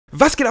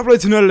Was geht ab,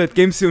 Leute? Nerdlet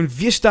Games hier und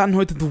wir starten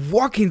heute The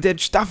Walking Dead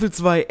Staffel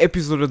 2,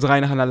 Episode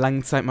 3, nach einer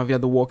langen Zeit mal wieder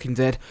The Walking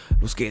Dead.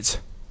 Los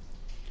geht's.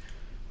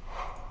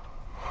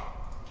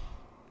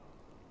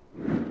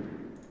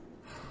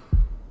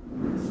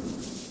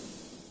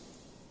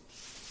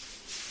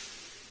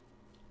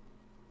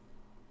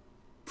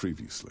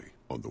 Previously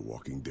on The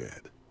Walking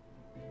Dead.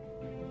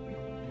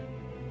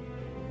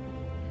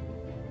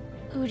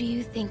 Who do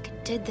you think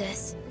did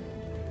this?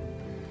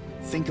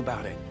 Think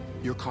about it.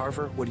 You're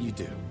Carver, what do you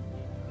do?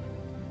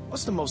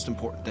 What's the most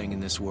important thing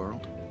in this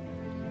world?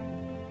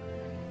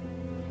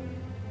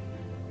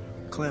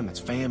 Clem, it's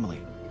family.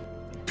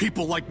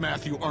 People like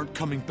Matthew aren't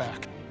coming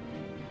back.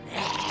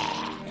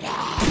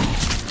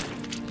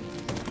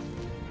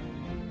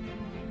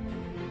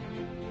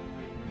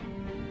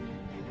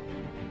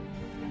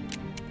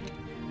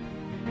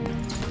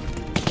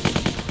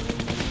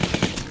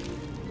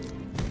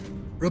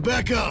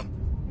 Rebecca,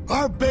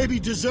 our baby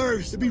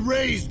deserves to be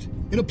raised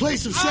in a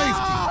place of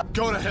safety.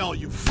 Go to hell,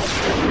 you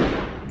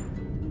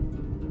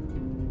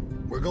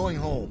We're going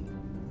home.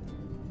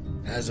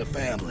 As a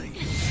family.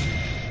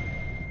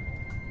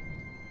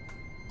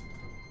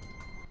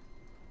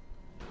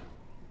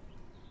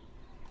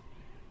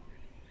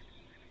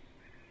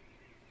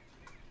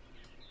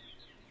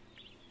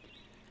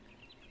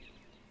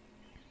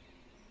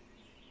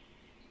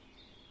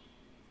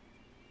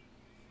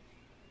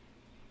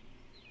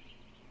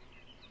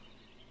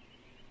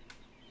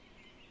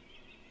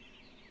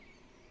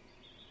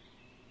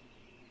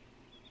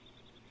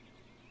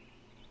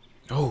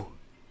 Oh,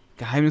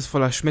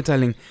 geheimnisvoller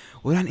Schmetterling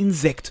oder ein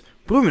Insekt.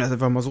 Probieren wir das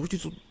einfach mal so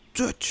richtig so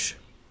Deutsch.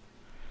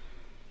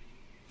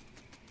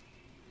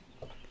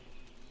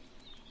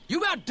 You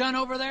about done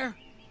over there?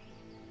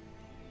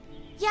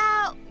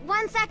 Yeah,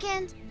 1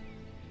 second.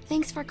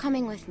 Thanks for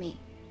coming with me.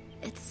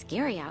 It's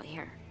scary out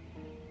here.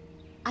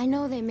 I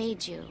know they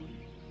made you.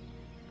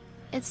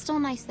 It's still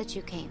nice that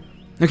you came.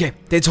 Okay,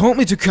 they told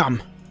me to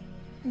come.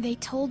 They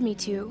told me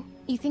to.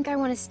 You think I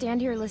want to stand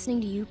here listening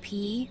to you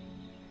pee?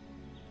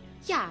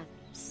 Yeah,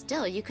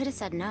 still, you could have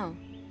said no.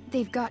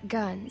 They've got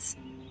guns.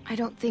 I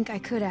don't think I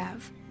could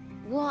have.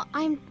 Well,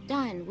 I'm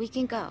done. We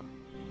can go.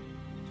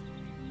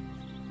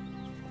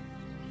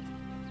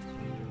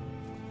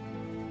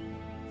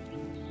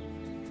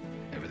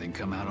 Everything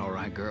come out all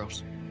right,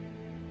 girls?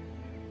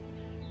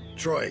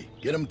 Troy,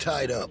 get him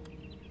tied up.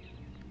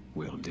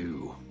 Will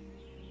do.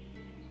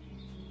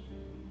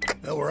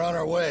 Well, we're on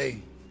our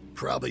way.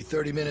 Probably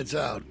 30 minutes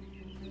out.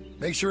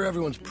 Make sure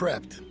everyone's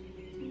prepped.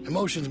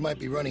 Emotions might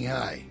be running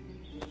high.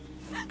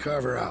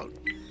 Carver out.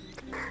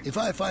 If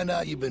I find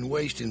out you've been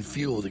wasting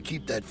fuel to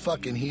keep that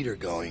fucking heater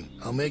going,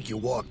 I'll make you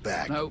walk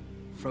back. Nope.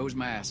 Froze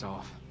my ass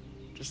off.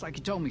 Just like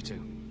you told me to.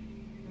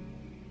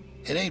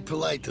 It ain't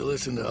polite to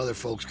listen to other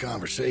folks'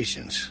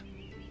 conversations.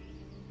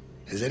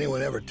 Has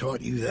anyone ever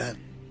taught you that?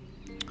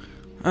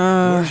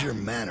 Where's your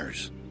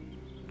manners?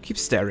 Keep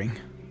staring.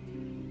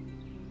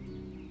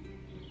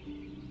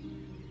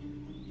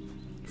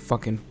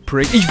 Fucking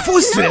prick. Ich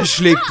wusste, er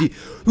schlägt die.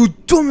 Du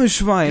dumme You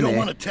Schwein, don't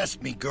want ey. to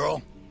test me,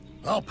 girl.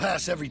 I'll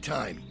pass every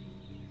time.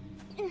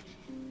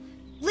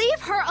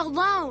 Leave her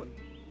alone!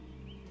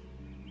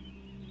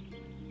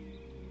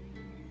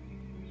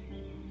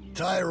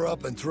 Tie her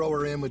up and throw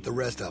her in with the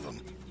rest of them.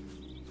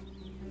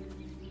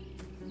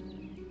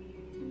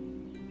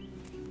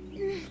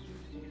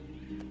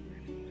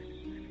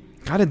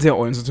 Gerade der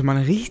Ollen sollte man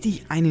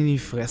richtig einen in die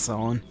Fresse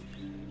hauen.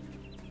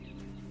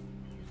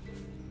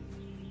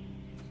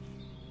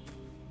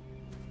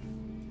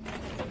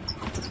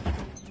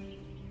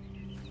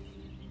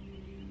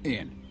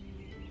 In.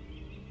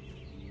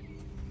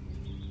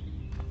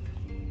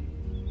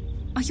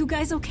 Are you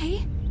guys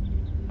okay?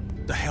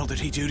 The hell did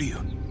he do to you?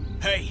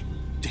 Hey,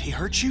 did he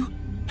hurt you?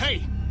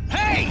 Hey!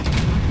 Hey!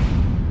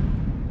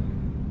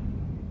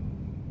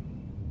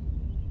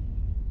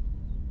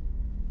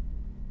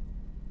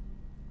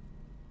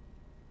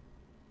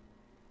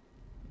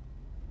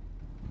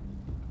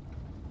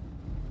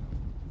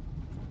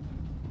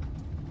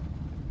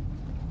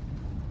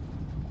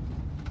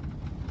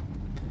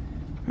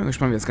 Ich bin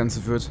gespannt, wie das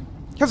Ganze wird.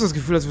 Ich habe das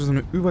Gefühl, das wird so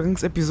eine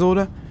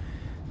Übergangsepisode.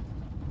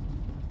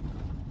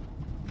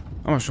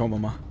 Aber schauen wir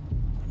mal.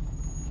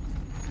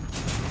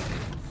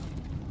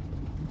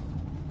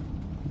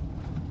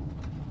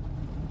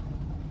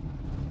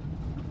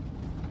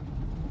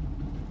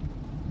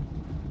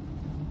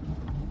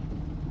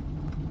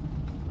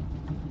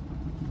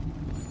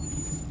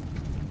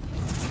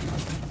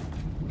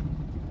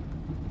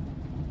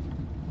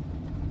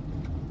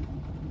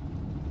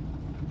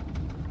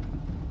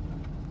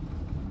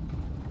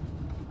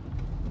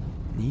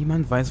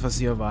 Niemand weiß, was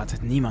sie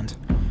erwartet. Niemand.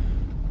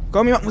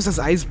 Komm, jemand muss das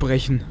Eis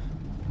brechen.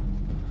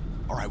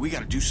 Alright, we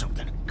gotta do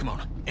something. Come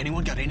on.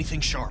 Anyone got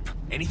anything sharp?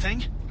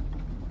 Anything?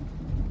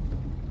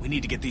 We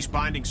need to get these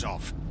bindings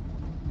off.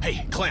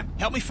 Hey, Clem,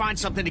 help me find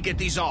something to get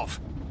these off.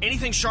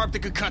 Anything sharp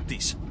that could cut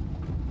these.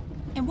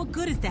 And what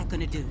good is that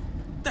gonna do?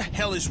 The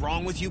hell is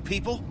wrong with you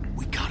people?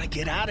 We gotta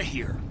get out of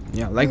here.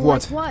 Yeah, like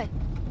what? Like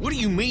what? What do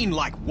you mean,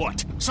 like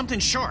what? Something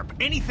sharp,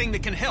 anything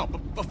that can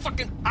help. A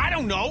fucking, I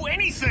don't know,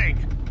 anything!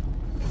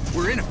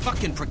 We're in a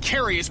fucking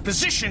precarious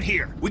position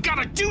here. We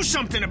gotta do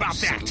something about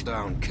that! Settle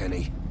down,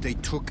 Kenny. They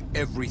took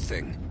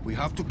everything. We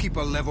have to keep a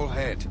level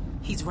head.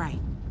 He's right.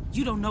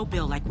 You don't know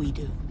Bill like we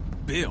do.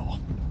 Bill?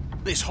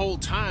 This whole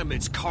time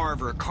it's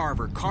Carver,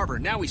 Carver, Carver.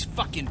 Now he's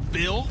fucking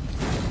Bill?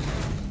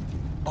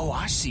 Oh,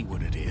 I see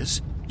what it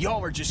is.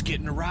 Y'all are just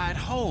getting a ride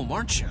home,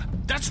 aren't you?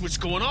 That's what's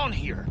going on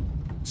here.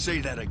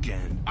 Say that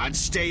again. I'd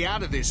stay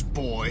out of this,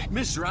 boy.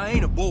 Mister, I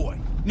ain't a boy.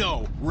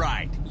 No,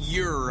 right.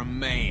 You're a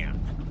man.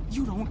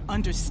 You don't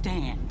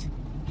understand.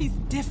 He's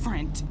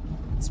different.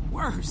 It's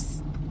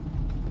worse.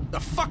 The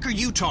fuck are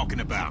you talking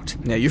about?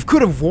 Yeah, you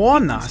could have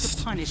warned To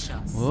us. punish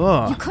us.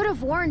 Ugh. You could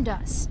have warned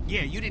us.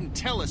 Yeah, you didn't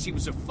tell us he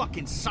was a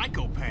fucking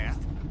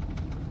psychopath.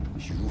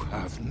 You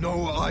have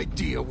no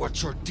idea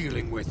what you're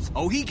dealing with.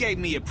 Oh, he gave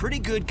me a pretty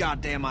good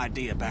goddamn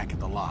idea back at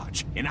the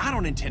lodge. And I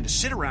don't intend to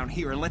sit around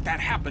here and let that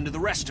happen to the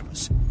rest of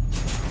us.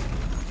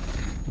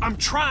 I'm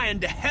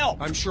trying to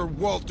help. I'm sure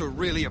Walter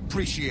really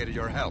appreciated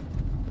your help.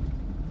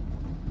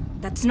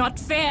 That's not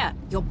fair.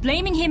 You're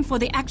blaming him for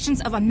the actions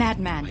of a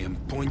madman. I am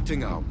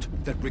pointing out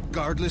that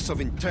regardless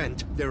of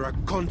intent, there are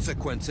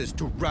consequences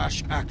to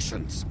rash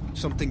actions.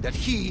 Something that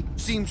he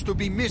seems to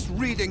be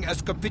misreading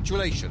as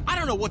capitulation. I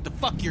don't know what the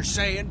fuck you're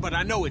saying, but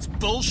I know it's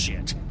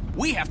bullshit.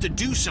 We have to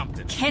do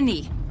something.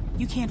 Kenny.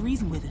 You can't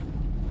reason with him.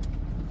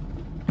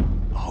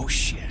 Oh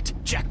shit.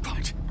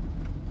 Jackpot.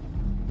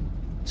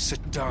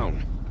 Sit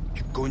down.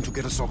 You're going to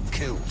get us all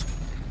killed.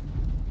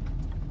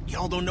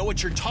 Y'all don't know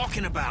what you're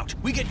talking about.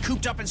 We get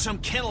cooped up in some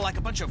kennel like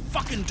a bunch of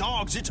fucking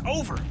dogs, it's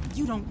over.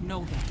 You don't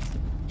know that.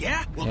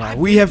 Yeah? Well, Ja, I've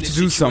we been have in to this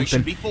do situation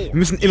something. before. Wir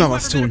müssen immer You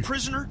was ever been tun. a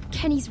prisoner?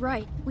 Kenny's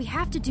right. We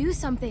have to do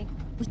something.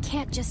 We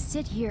can't just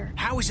sit here.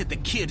 How is it the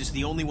kid is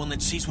the only one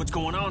that sees what's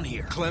going on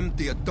here? Clem,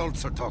 the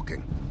adults are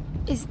talking.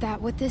 Is that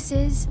what this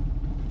is?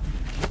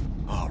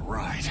 All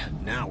right,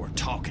 now we're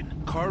talking.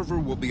 Carver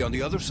will be on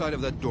the other side of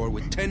that door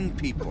with 10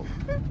 people.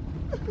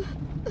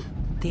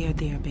 There,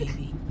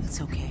 baby.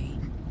 It's okay.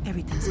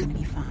 Everything's gonna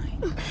be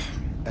fine.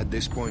 At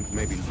this point,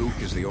 maybe Luke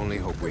is the only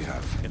hope we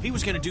have. If he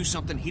was gonna do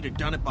something, he'd have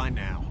done it by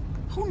now.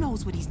 Who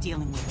knows what he's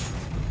dealing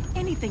with?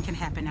 Anything can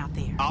happen out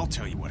there. I'll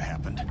tell you what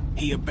happened.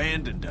 He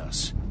abandoned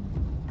us.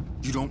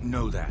 You don't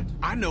know that.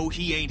 I know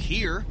he ain't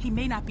here. He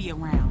may not be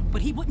around,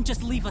 but he wouldn't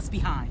just leave us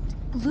behind.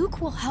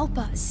 Luke will help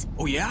us.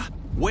 Oh yeah?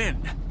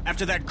 When?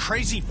 After that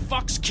crazy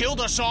fuck's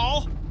killed us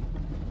all?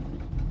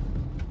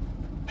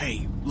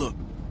 Hey, look,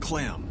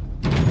 Clem.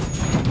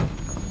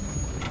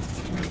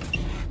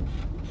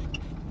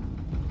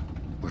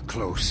 We're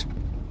close.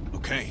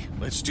 Okay,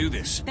 let's do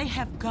this. They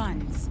have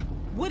guns.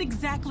 What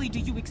exactly do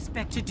you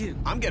expect to do?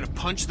 I'm gonna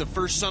punch the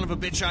first son of a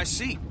bitch I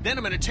see. Then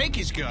I'm gonna take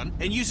his gun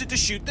and use it to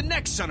shoot the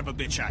next son of a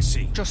bitch I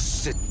see.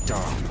 Just sit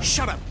down.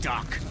 Shut up,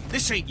 Doc.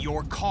 This ain't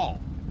your call.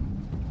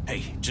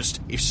 Hey,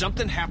 just, if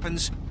something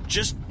happens,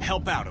 just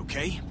help out,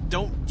 okay?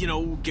 Don't, you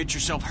know, get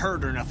yourself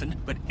hurt or nothing,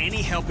 but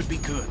any help would be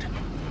good.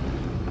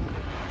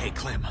 Hey,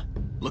 Clem,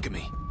 look at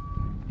me.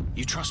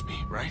 You trust me,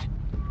 right?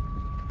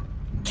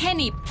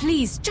 Kenny,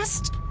 please,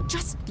 just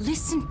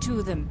listen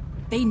to them.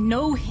 They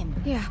know him.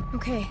 Yeah,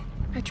 okay.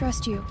 I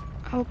trust you.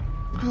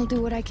 I'll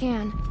do what I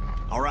can.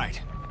 All right.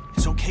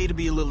 It's okay to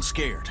be a little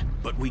scared,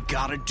 but we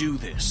gotta do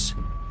this.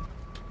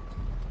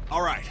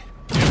 All right.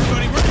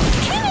 Everybody ready?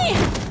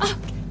 Kenny!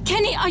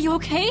 Kenny, are you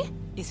okay?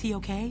 Is he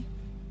okay?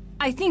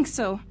 I think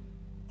so.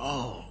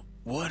 Oh,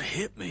 what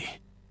hit me?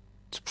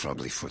 It's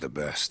probably for the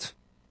best.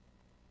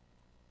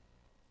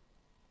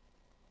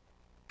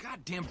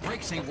 Goddamn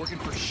brakes ain't working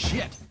for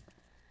shit.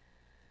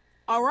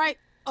 All right,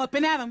 up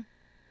and at him.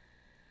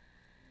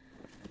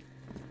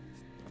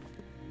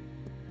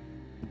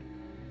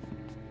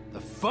 The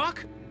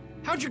fuck?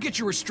 How'd you get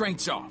your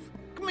restraints off?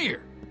 Come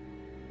here.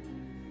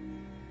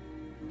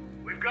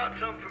 We've got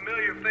some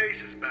familiar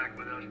faces back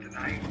with us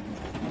tonight.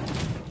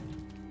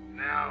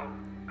 Now,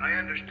 I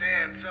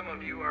understand some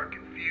of you are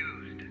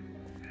confused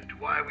as to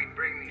why we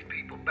bring these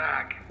people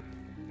back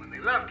when they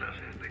left us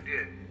as they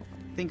did.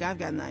 Think I've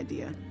got an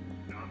idea.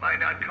 Now, it might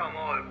not come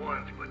all at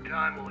once, but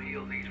time will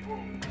heal these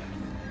wounds.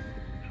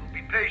 So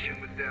be patient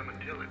with them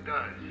until it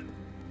does.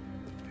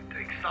 And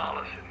take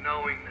solace in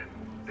knowing that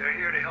they're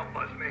here to help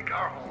us make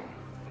our home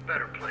a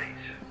better place.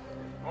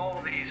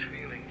 All these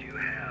feelings you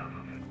have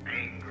of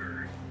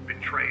anger,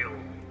 betrayal,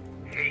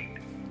 hate,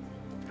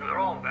 they're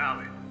all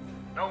valid.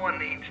 No one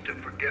needs to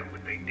forget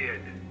what they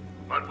did.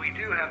 But we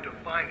do have to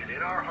find it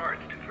in our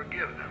hearts to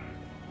forgive them.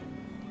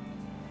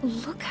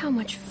 Look how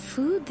much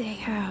food they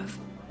have.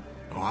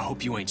 Oh, I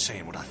hope you ain't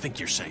saying what I think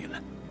you're saying.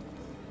 As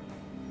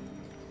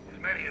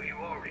many of you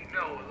already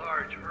know, a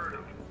large herd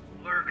of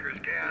lurkers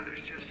gathers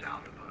just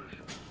south of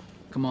us.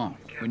 Come on,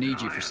 we need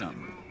you for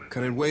something.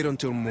 Can it wait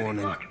until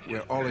morning?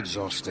 We're all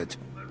exhausted.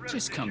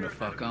 Just come the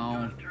fuck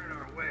on.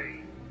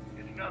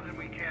 It's nothing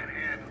we can't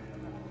handle.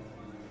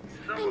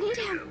 I need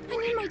him. I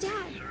need my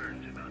dad.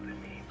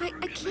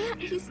 I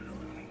can't.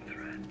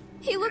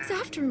 He looks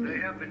after me. They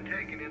have been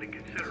taken into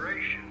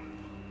consideration.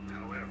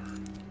 However,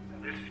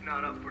 this is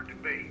not up for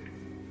debate.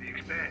 the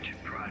expansion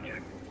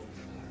project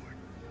forward.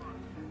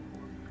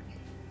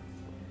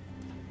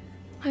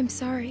 I'm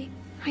sorry.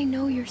 I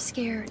know you're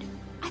scared.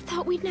 I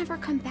thought we'd never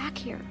come back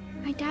here.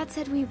 My dad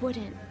said we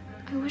wouldn't.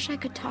 I wish I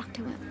could talk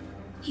to him.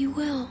 You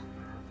will.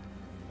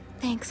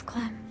 Thanks,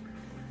 Clem.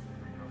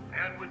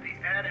 And with the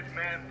added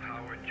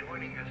manpower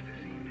joining us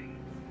this evening,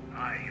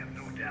 I have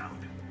no doubt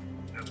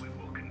that we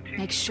will continue.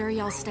 Make sure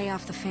y'all stay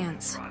off the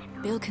fence.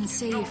 Bill can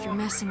see you if you're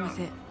messing with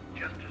it.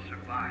 Just to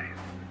survive.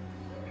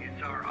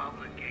 It's our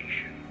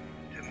obligation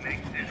to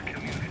make this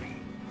community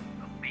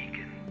a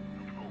beacon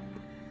of hope.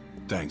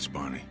 Thanks,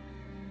 Barney.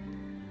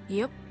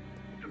 Yep.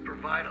 To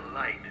provide a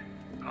light,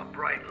 a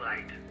bright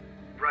light,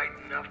 bright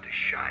enough to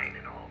shine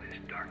in all this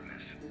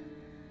darkness.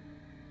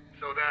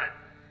 So that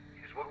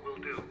is what we'll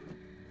do.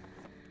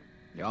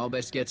 Y'all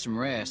best get some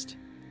rest,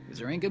 because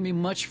there ain't gonna be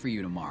much for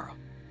you tomorrow.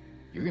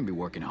 You're gonna be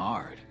working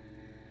hard.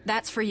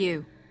 That's for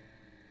you.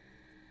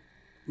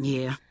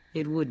 Yeah,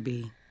 it would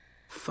be.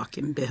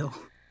 Fucking Bill.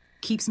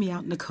 Keeps me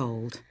out in the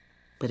cold,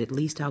 but at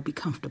least I'll be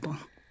comfortable.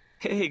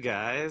 Hey,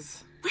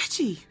 guys.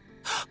 Reggie!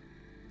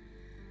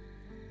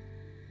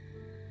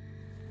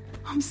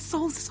 I'm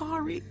so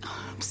sorry.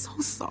 I'm so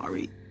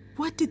sorry.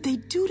 What did they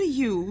do to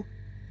you?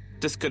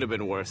 This could have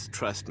been worse,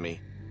 trust me.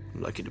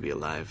 I'm lucky to be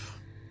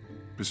alive.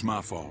 It's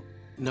my fault.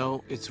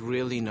 No, it's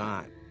really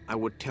not. I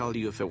would tell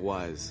you if it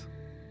was.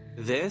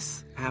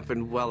 This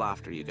happened well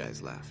after you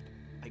guys left.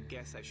 I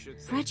guess I should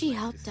say Reggie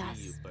helped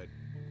us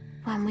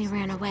when we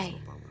ran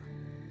away.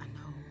 I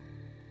know.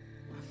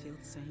 I feel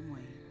the same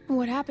way.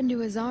 What happened to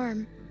his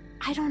arm?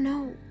 I don't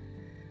know.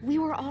 We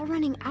were all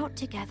running out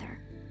together,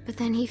 but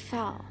then he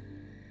fell.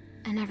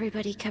 And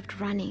everybody kept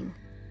running.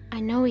 I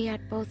know he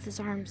had both his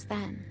arms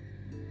then.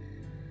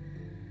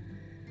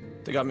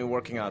 They got me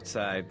working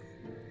outside.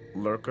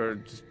 Lurker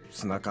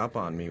snuck up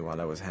on me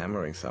while I was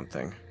hammering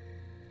something.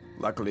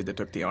 Luckily, they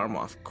took the arm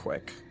off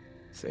quick.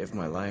 Saved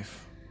my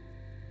life.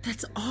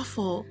 That's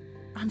awful.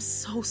 I'm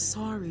so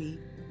sorry.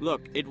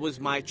 Look, it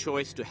was my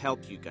choice to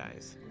help you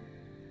guys.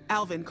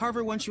 Alvin,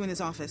 Carver wants you in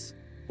his office.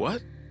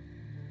 What?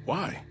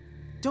 Why?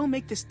 Don't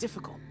make this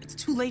difficult. It's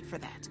too late for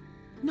that.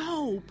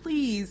 No,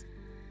 please.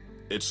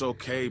 It's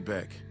okay,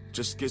 Beck.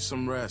 Just get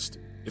some rest.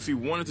 If he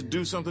wanted to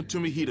do something to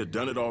me, he'd have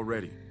done it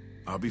already.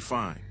 I'll be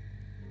fine.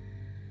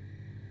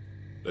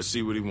 Let's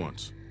see what he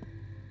wants.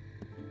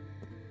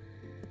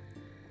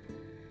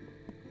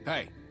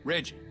 Hey,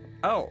 Reggie.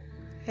 Oh,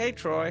 hey,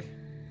 Troy.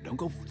 Don't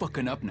go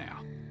fucking up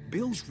now.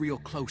 Bill's real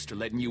close to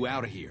letting you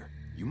out of here.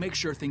 You make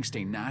sure things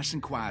stay nice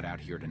and quiet out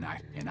here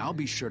tonight, and I'll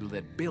be sure to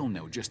let Bill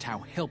know just how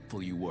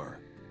helpful you were.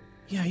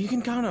 Yeah, you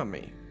can count on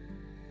me.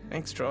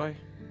 Thanks, Troy.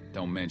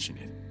 Don't mention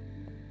it.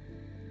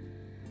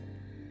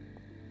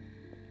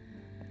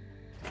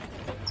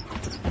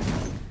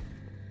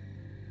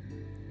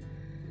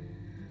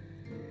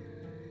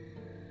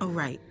 Oh,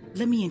 right.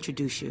 Let me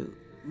introduce you.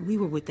 We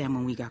were with them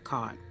when we got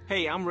caught.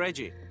 Hey, I'm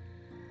Reggie.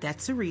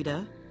 That's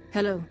Sarita.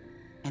 Hello.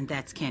 And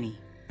that's Kenny.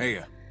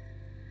 Hey.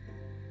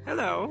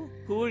 Hello.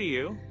 Who are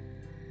you?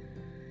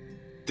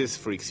 This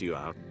freaks you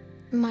out.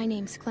 My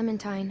name's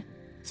Clementine.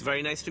 It's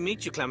very nice to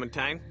meet you,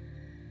 Clementine.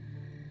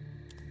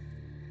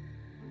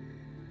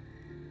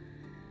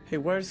 Hey,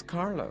 where's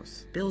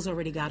Carlos? Bill's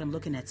already got him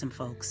looking at some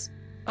folks.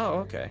 Oh,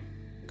 okay.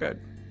 Good.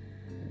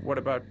 What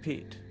about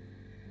Pete?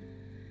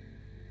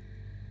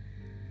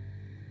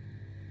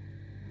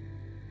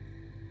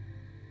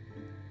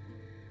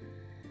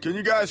 Can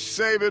you guys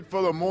save it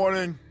for the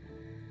morning?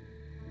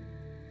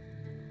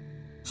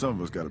 Some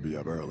of us gotta be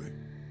up early.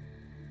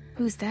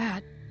 Who's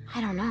that? I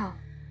don't know.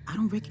 I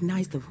don't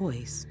recognize the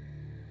voice.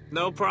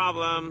 No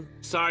problem.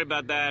 Sorry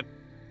about that.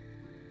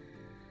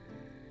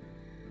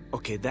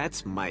 Okay,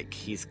 that's Mike.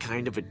 He's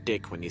kind of a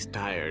dick when he's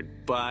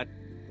tired, but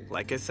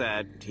like I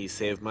said, he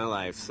saved my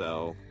life,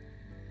 so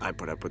I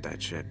put up with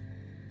that shit.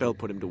 Bill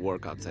put him to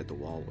work outside the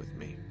wall with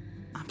me.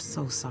 I'm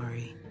so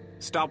sorry.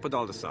 Stop with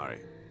all the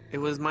sorry. It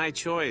was my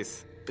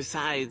choice.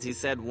 Besides, he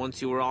said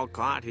once you were all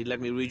caught, he'd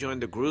let me rejoin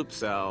the group,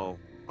 so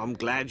I'm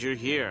glad you're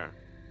here.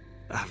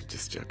 I'm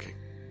just joking.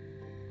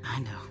 I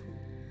know.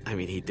 I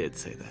mean, he did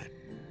say that,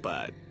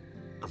 but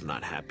I'm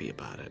not happy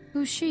about it.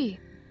 Who's she?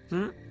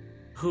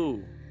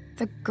 Who?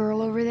 The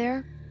girl over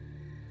there?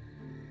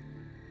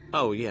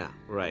 Oh, yeah,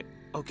 right.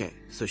 Okay,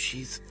 so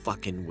she's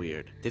fucking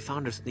weird. They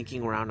found her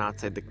sneaking around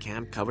outside the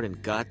camp covered in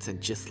guts and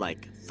just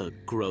like the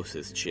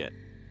grossest shit.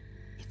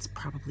 It's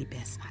probably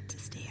best not to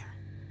stare.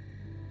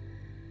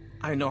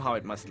 I know how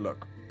it must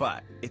look,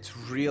 but it's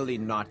really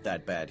not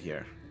that bad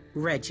here.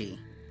 Reggie.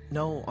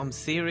 No, I'm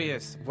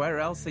serious. Where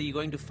else are you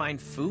going to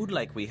find food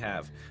like we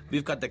have?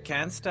 We've got the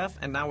canned stuff,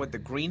 and now with the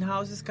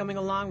greenhouses coming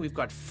along, we've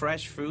got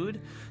fresh food.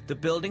 The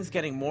building's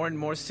getting more and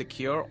more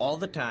secure all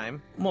the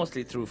time,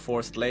 mostly through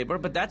forced labor,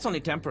 but that's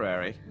only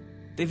temporary.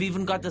 They've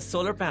even got the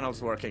solar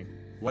panels working.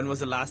 When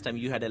was the last time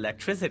you had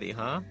electricity,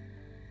 huh?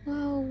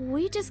 Well,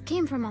 we just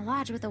came from a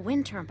lodge with a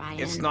wind turbine.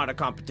 It's not a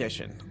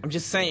competition. I'm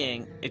just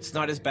saying, it's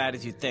not as bad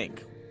as you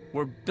think.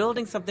 We're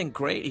building something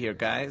great here,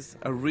 guys.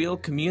 A real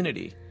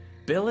community.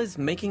 Bill is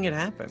making it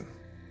happen.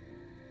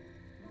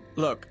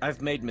 Look,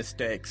 I've made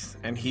mistakes,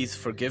 and he's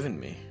forgiven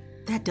me.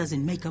 That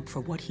doesn't make up for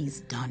what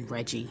he's done,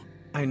 Reggie.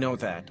 I know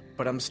that,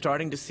 but I'm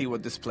starting to see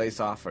what this place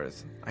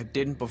offers. I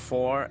didn't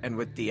before, and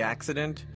with the accident,